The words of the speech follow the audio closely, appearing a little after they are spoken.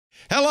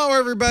Hello,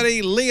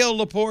 everybody. Leo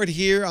Laporte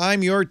here.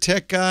 I'm your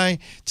tech guy.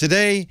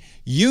 Today,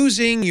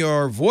 using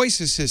your voice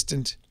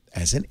assistant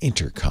as an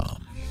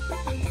intercom.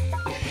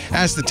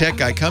 Ask the Tech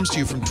Guy comes to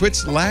you from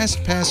TWiT's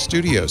LastPass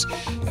studios.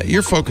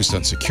 You're focused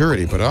on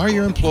security, but are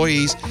your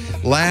employees?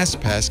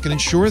 LastPass can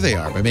ensure they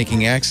are by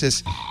making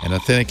access and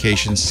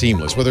authentication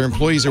seamless, whether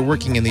employees are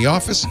working in the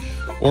office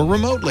or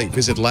remotely.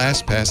 Visit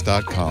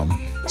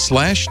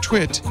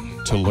lastpass.com/TWiT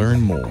to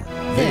learn more.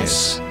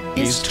 This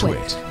is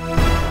TWiT.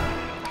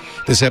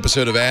 This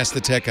episode of Ask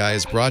the Tech Guy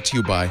is brought to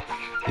you by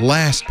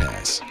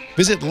LastPass.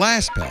 Visit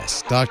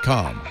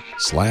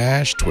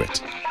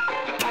lastpass.com/TWiT.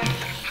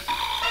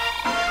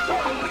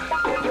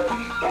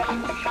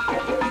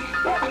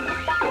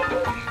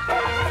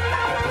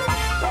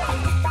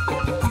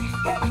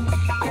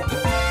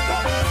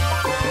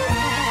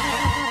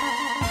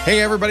 Hey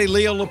everybody,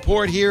 Leo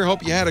Laporte here.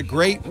 Hope you had a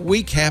great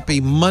week.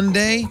 Happy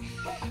Monday.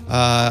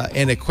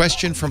 And a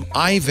question from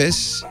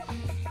Ivis.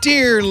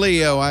 Dear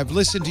Leo, I've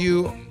listened to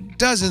you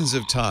dozens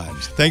of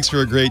times. Thanks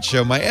for a great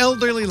show. My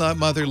elderly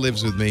mother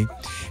lives with me,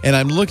 and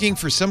I'm looking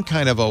for some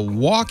kind of a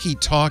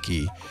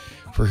walkie-talkie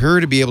for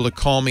her to be able to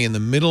call me in the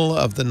middle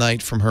of the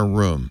night from her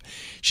room.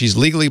 She's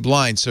legally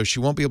blind, so she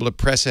won't be able to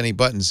press any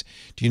buttons.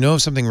 Do you know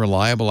of something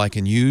reliable I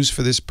can use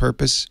for this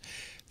purpose?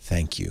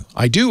 Thank you.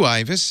 I do,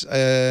 Ivis.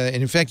 And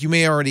in fact, you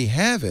may already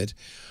have it.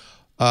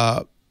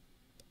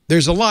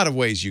 There's a lot of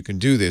ways you can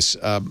do this.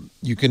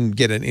 You can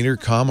get an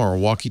intercom or a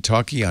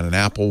walkie-talkie on an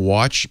Apple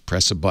Watch,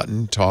 press a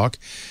button, talk.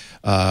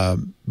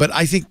 But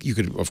I think you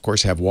could, of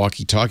course, have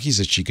walkie-talkies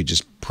that she could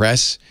just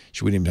press.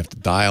 She wouldn't even have to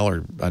dial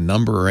or a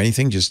number or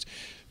anything. Just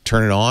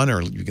turn it on,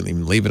 or you can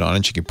even leave it on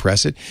and she could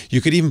press it.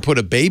 You could even put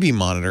a baby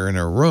monitor in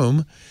her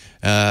room.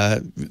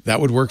 That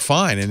would work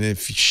fine. And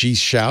if she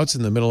shouts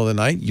in the middle of the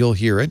night, you'll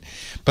hear it.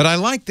 But I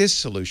like this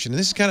solution.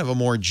 This is kind of a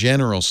more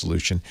general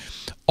solution.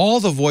 All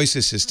the voice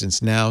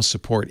assistants now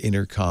support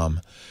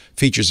intercom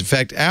features. In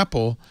fact,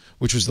 Apple,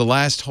 which was the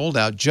last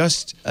holdout,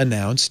 just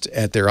announced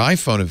at their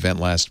iPhone event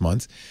last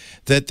month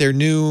that their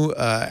new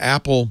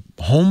Apple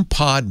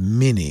HomePod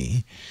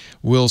Mini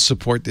will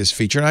support this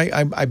feature.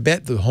 And I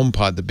bet the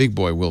HomePod, the big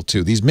boy, will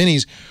too. These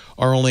minis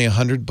are only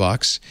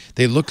 $100.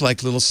 They look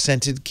like little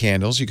scented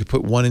candles. You could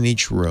put one in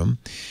each room.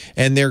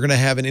 And they're going to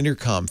have an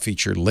intercom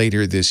feature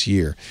later this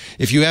year.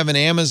 If you have an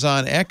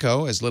Amazon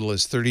Echo, as little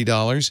as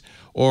 $30,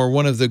 or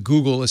one of the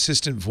Google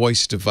Assistant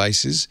voice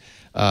devices,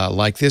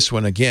 like this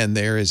one, again,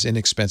 they're as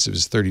inexpensive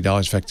as $30.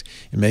 In fact,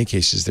 in many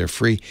cases, they're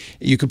free.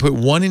 You could put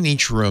one in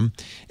each room.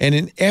 And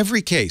in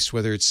every case,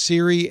 whether it's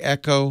Siri,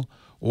 Echo,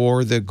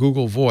 or the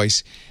Google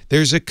Voice,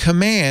 there's a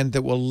command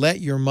that will let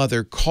your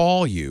mother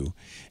call you,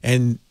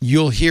 and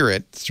you'll hear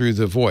it through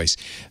the voice,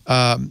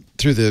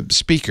 through the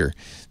speaker.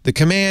 The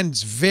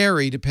commands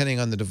vary depending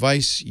on the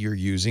device you're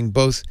using.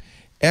 Both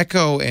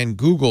Echo and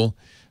Google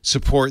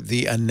support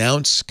the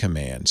announce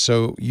command.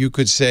 So you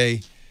could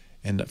say,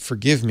 and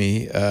forgive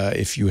me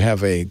if you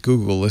have a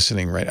Google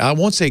listening right. I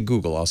won't say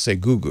Google, I'll say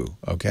Goo-Goo,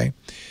 okay?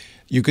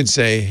 You could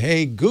say,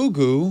 hey,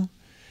 Goo-Goo,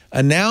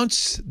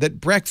 announce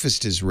that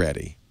breakfast is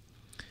ready.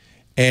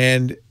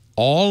 And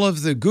all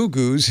of the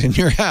Goo-Goos in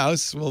your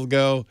house will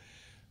go,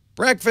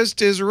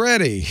 breakfast is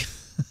ready.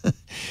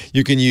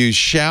 You can use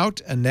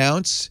shout,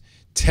 announce,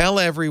 tell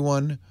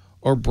everyone,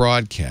 or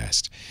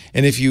broadcast.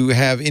 And if you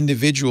have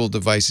individual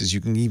devices,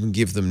 you can even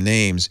give them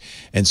names.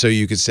 And so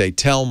you could say,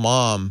 tell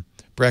mom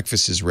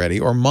breakfast is ready.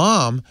 Or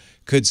mom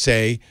could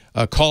say,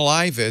 call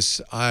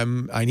Ivis,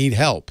 I need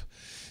help.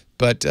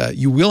 But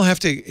you will have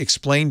to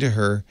explain to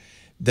her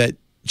that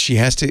she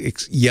has to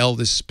yell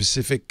this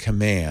specific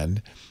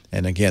command.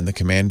 And again, the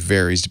command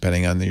varies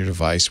depending on your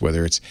device,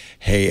 whether it's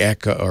hey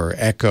Echo or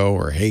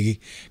hey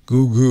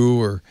Goo-Goo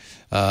or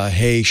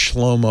hey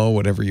Shlomo,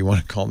 whatever you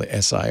want to call the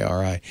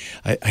SIRI.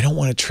 I don't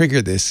want to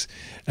trigger this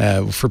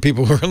for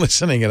people who are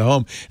listening at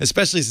home,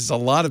 especially since a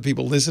lot of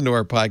people listen to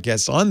our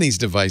podcasts on these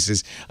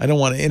devices. I don't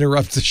want to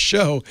interrupt the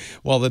show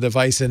while the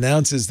device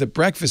announces that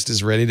breakfast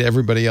is ready to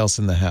everybody else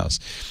in the house.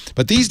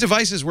 But these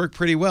devices work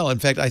pretty well. In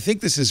fact, I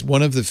think this is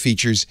one of the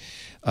features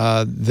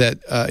that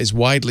is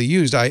widely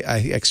used. I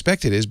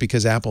expect it is,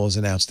 because Apple has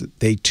announced that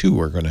they too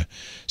are going to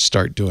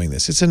start doing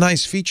this. It's a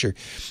nice feature.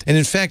 And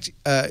in fact,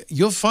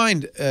 you'll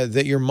find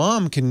that your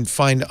mom can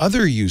find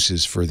other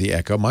uses for the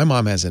Echo. My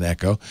mom has an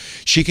Echo.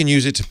 She can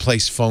use it to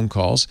place phone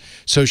calls.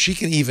 So she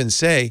can even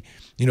say,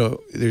 you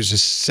know, there's a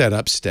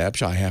setup step.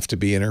 I have to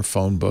be in her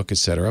phone book,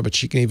 etc. But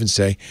she can even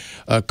say,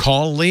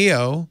 call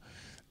Leo,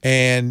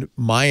 and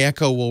my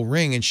Echo will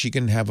ring and she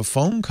can have a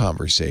phone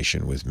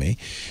conversation with me.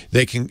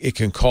 It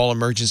can call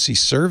emergency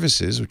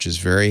services, which is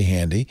very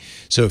handy.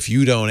 So if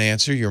you don't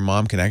answer, your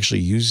mom can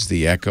actually use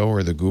the Echo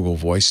or the Google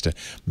Voice to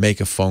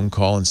make a phone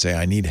call and say,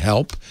 I need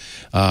help.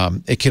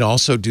 It can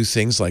also do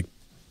things like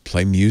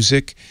play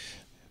music,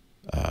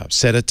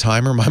 set a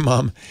timer. My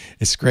mom,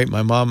 it's great.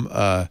 My mom,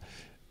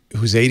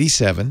 who's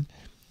 87,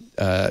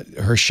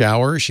 her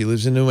shower, she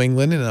lives in New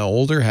England in an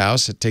older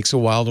house. It takes a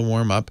while to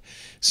warm up.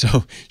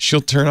 So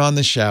she'll turn on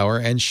the shower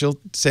and she'll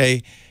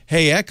say,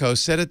 hey, Echo,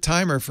 set a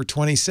timer for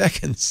 20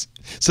 seconds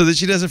so that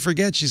she doesn't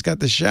forget she's got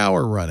the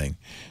shower running.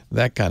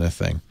 that kind of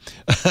thing.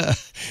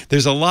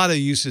 There's a lot of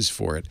uses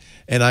for it.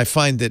 And I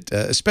find that,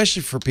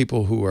 especially for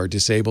people who are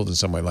disabled in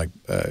some way, like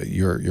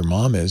your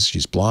mom is,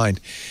 she's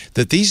blind,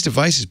 that these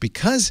devices,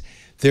 because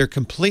they're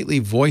completely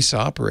voice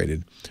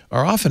operated,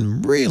 are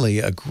often really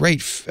a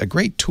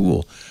great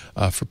tool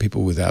for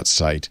people without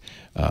sight.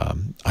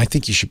 I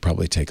think you should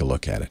probably take a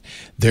look at it.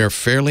 They're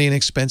fairly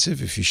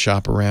inexpensive if you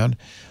shop around.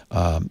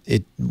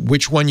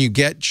 Which one you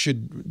get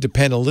should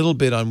depend a little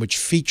bit on which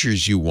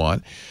features you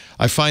want.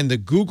 I find the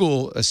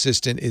Google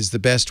Assistant is the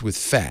best with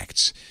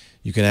facts.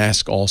 You can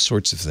ask all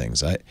sorts of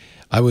things.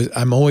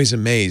 I'm always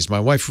amazed.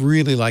 My wife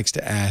really likes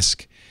to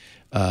ask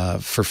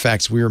for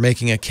facts. We were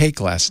making a cake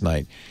last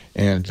night,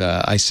 and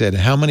I said,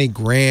 how many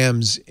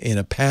grams in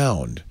a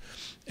pound?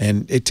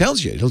 And it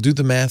tells you. It'll do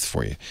the math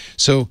for you.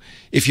 So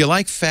if you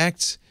like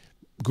facts,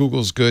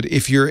 Google's good.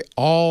 If you're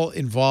all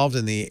involved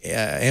in the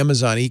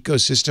Amazon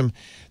ecosystem,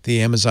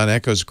 the Amazon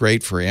Echo is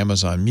great for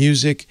Amazon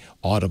Music,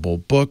 Audible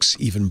books,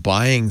 even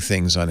buying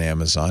things on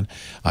Amazon.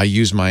 I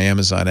use my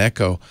Amazon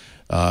Echo.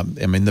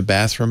 I'm in the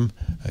bathroom,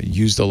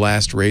 use the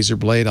last razor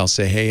blade. I'll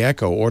say, hey,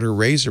 Echo, order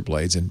razor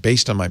blades. And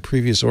based on my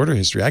previous order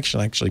history, I can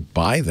actually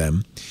buy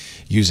them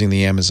using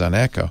the Amazon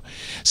Echo.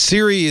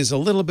 Siri is a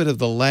little bit of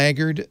the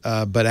laggard,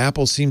 but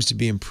Apple seems to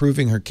be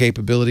improving her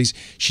capabilities.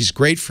 She's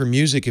great for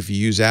music if you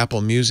use Apple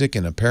Music,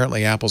 and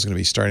apparently Apple's going to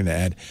be starting to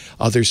add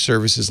other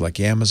services like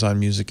Amazon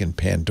Music and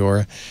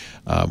Pandora.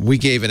 We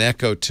gave an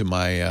Echo to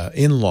my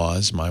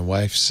in-laws, my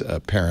wife's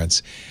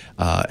parents,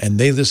 and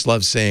they just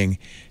love saying,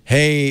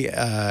 hey,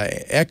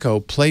 Echo,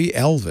 play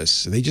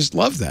Elvis. They just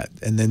love that.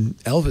 And then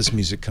Elvis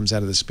music comes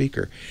out of the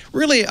speaker.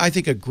 Really, I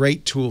think a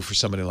great tool for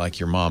somebody like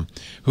your mom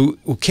who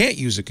can't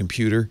use a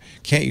computer,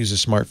 can't use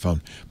a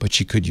smartphone, but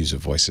she could use a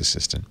voice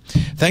assistant.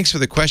 Thanks for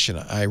the question.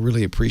 I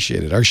really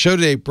appreciate it. Our show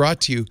today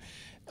brought to you,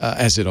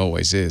 as it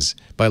always is,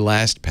 by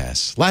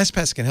LastPass.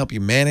 LastPass can help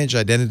you manage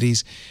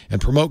identities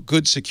and promote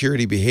good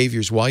security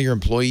behaviors while your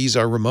employees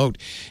are remote.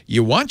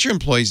 You want your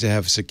employees to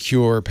have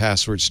secure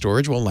password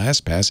storage? Well,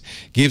 LastPass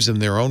gives them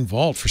their own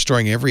vault for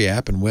storing every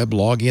app and web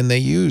login they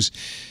use.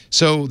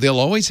 So they'll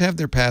always have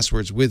their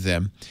passwords with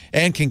them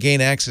and can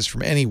gain access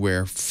from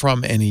anywhere,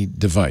 from any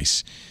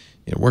device.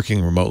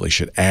 Working remotely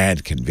should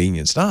add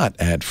convenience, not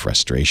add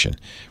frustration.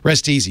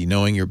 Rest easy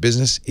knowing your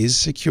business is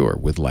secure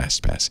with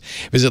LastPass.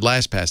 Visit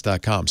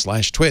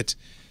LastPass.com/twit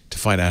to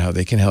find out how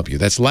they can help you.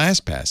 That's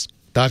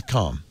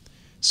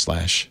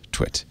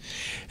LastPass.com/twit.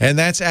 And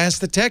that's Ask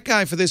the Tech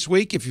Guy for this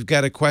week. If you've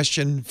got a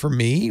question for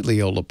me,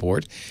 Leo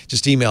Laporte,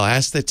 just email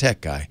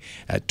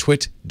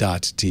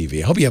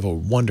AskTheTechGuy@twit.tv. I hope you have a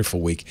wonderful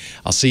week.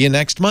 I'll see you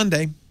next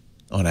Monday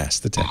on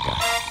Ask the Tech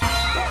Guy.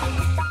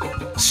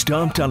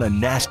 Stumped on a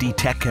nasty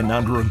tech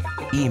conundrum?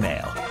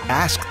 Email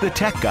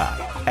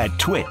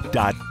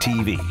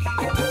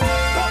AskTheTechGuy@twit.tv.